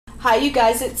Hi you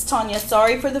guys, it's Tanya.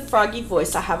 Sorry for the froggy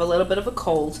voice. I have a little bit of a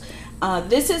cold.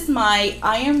 This is my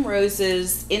I Am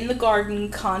Roses in the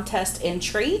Garden contest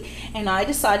entry, and I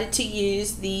decided to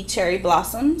use the cherry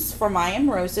blossoms from I Am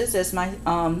Roses as my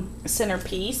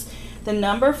centerpiece. The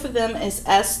number for them is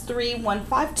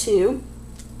S3152,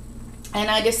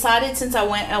 and I decided, since I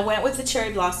went with the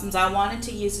cherry blossoms, I wanted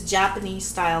to use a Japanese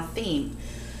style theme.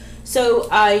 So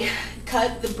I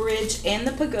cut the bridge and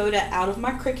the pagoda out of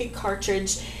my Cricut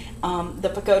cartridge,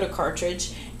 the Pagoda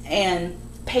cartridge, and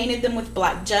painted them with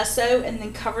black gesso, and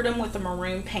then covered them with a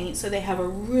maroon paint so they have a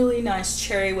really nice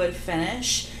cherry wood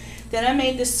finish. Then I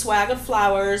made this swag of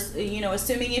flowers. You know,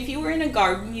 assuming if you were in a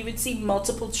garden, you would see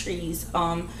multiple trees,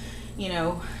 you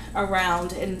know,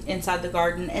 around and inside the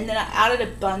garden. And then I added a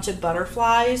bunch of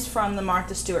butterflies from the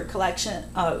Martha Stewart collection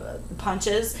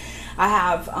punches. I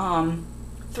have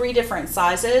 3 different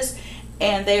sizes,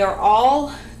 and they are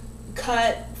all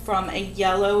cut from a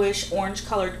yellowish orange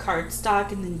colored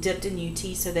cardstock and then dipped in UT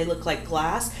so they look like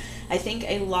glass. I think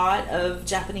a lot of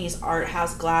Japanese art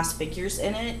has glass figures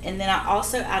in it, and then I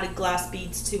also added glass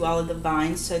beads to all of the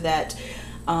vines so that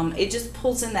it just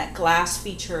pulls in that glass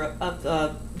feature of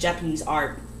the Japanese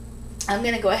art. I'm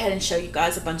going to go ahead and show you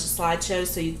guys a bunch of slideshows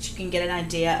so you can get an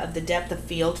idea of the depth of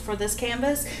field for this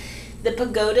canvas. The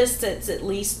pagoda sits at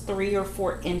least 3 or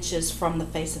 4 inches from the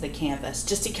face of the canvas,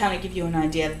 just to kind of give you an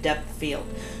idea of depth of field.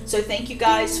 So thank you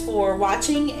guys for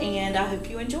watching, and I hope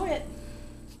you enjoy it.